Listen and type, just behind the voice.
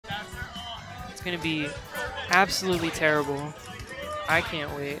It's gonna be absolutely terrible. I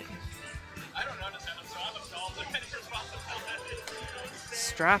can't wait.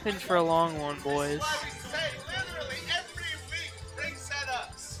 Strap in for a long one, boys.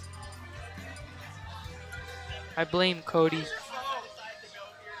 I blame Cody.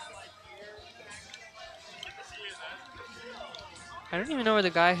 I don't even know where the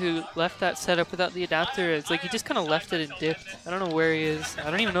guy who left that setup without the adapter is. Like, he just kind of left it and dipped. I don't know where he is.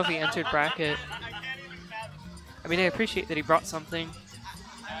 I don't even know if he entered bracket. I mean, I appreciate that he brought something,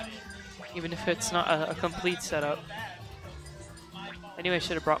 even if it's not a complete setup. I knew I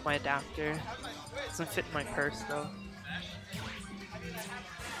should have brought my adapter. It doesn't fit in my purse, though.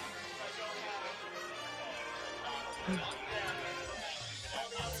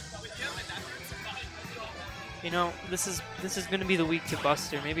 You know, this is gonna be the week to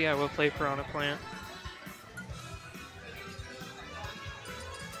Buster. Maybe I will play Piranha Plant.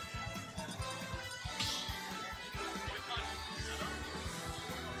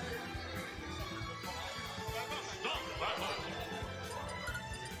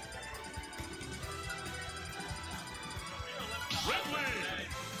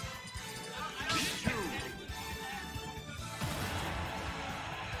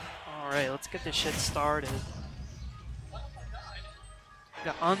 All right, let's get this shit started.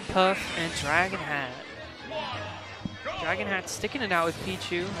 Got UnPuff and DragonHat. DragonHat sticking it out with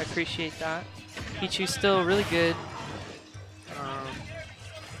Pichu. I appreciate that. Pichu's still really good,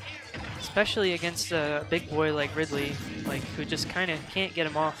 especially against a big boy like Ridley, like who just kind of can't get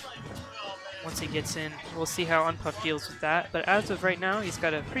him off once he gets in. We'll see how UnPuff deals with that. But as of right now, he's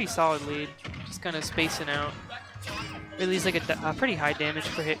got a pretty solid lead. Just kind of spacing out. Ridley's like a pretty high damage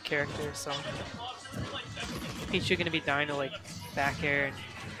per hit character, so Pichu gonna be dying to like back air and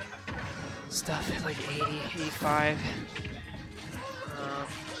stuff at like 80, 85.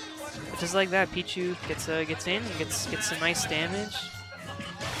 Just like that, Pichu gets in and gets some nice damage.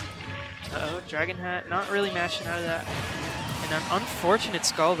 Uh-oh, DragonHat not really mashing out of that. And an unfortunate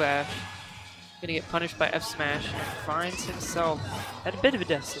Skull Bash. Gonna get punished by F Smash and finds himself at a bit of a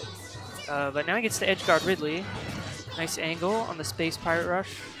deficit. But now he gets to edge guard Ridley. Nice angle on the Space Pirate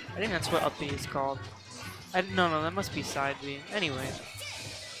Rush. I think that's what up B is called. No, that must be side B. Anyway.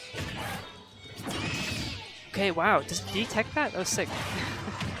 Okay, wow. Did he tech that? That was sick.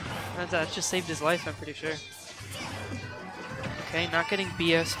 That just saved his life, I'm pretty sure. Okay, not getting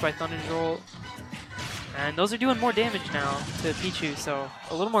BS by Thunder Jolt. And those are doing more damage now to Pichu, so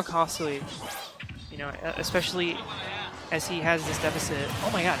a little more costly. You know, especially as he has this deficit.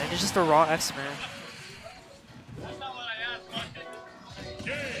 Oh my god, and it's just a raw F smash.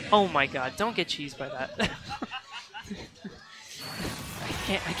 Oh my god, don't get cheesed by that.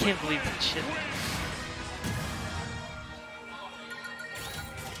 I can't believe that shit.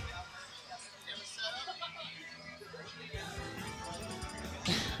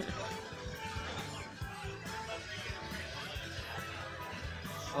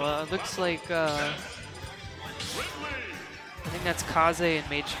 Well, it looks like I think that's Kaze and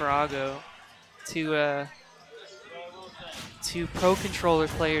Mage Farago. Two pro controller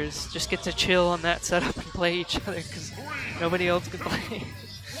players just get to chill on that setup and play each other because nobody else can play.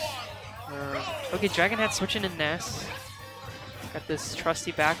 Okay, DragonHat switching to Ness. Got this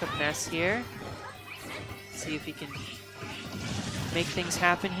trusty backup Ness here. See if he can make things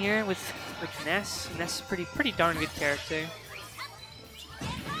happen here with Ness. Ness is pretty darn good character.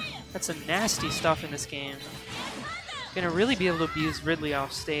 That's some nasty stuff in this game. Gonna really be able to abuse Ridley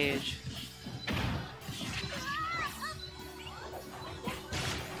off stage.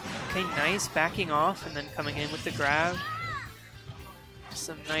 Okay, nice backing off and then coming in with the grab.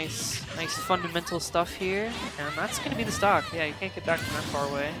 Some nice fundamental stuff here, and that's gonna be the stock. Yeah, you can't get back from that far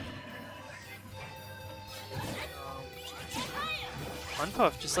away.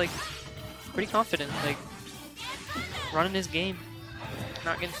 UnPuff just like pretty confident, like running his game,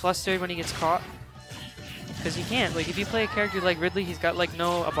 not getting flustered when he gets caught. Because you can't, like if you play a character like Ridley, he's got like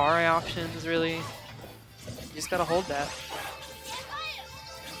no Abare options really. You just gotta hold that.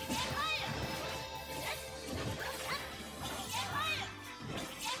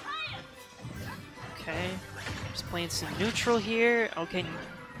 Okay, just playing some neutral here. Okay,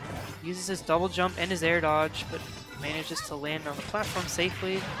 uses his double jump and his air dodge, but manages to land on the platform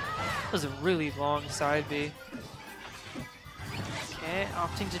safely. That was a really long side B. Okay,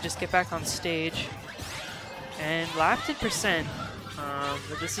 opting to just get back on stage. And lapped in percent,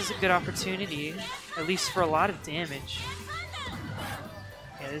 but this is a good opportunity, at least for a lot of damage.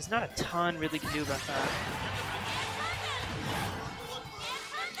 Yeah, there's not a ton Ridley can do about that.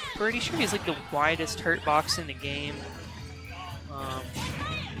 Pretty sure he's like the widest hurt box in the game.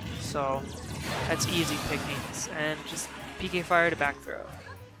 So That's easy pickings, and just PK fire to back throw.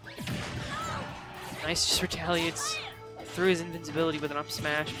 Nice, just retaliates through his invincibility with an up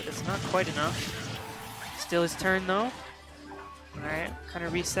smash, but it's not quite enough. Still his turn though. Alright, kind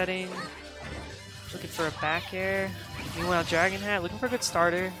of resetting. Looking for a back air. Meanwhile, DragonHat looking for a good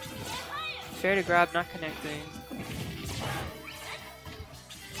starter. Fair to grab, not connecting.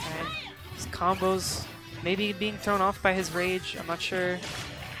 Alright, his combos maybe being thrown off by his rage, I'm not sure.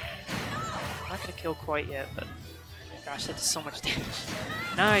 Not gonna kill quite yet, but gosh, that does so much damage.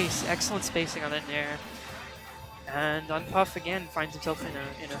 Nice, excellent spacing on that nair. And UnPuff again finds himself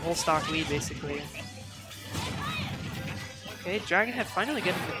in a whole stock lead basically. Okay, DragonHat finally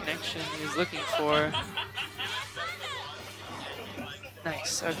getting the connection he was looking for.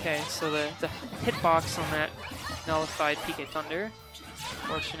 Nice, okay, so the hitbox on that nullified PK Thunder,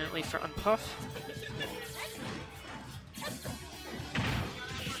 fortunately for UnPuff.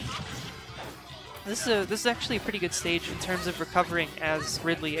 This is actually a pretty good stage in terms of recovering as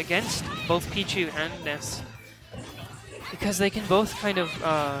Ridley against both Pichu and Ness, because they can both kind of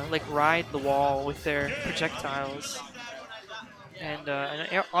like ride the wall with their projectiles, and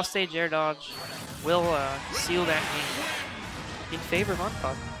an offstage air dodge will seal that game in favor of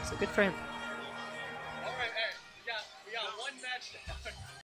UnPuff. So good for him.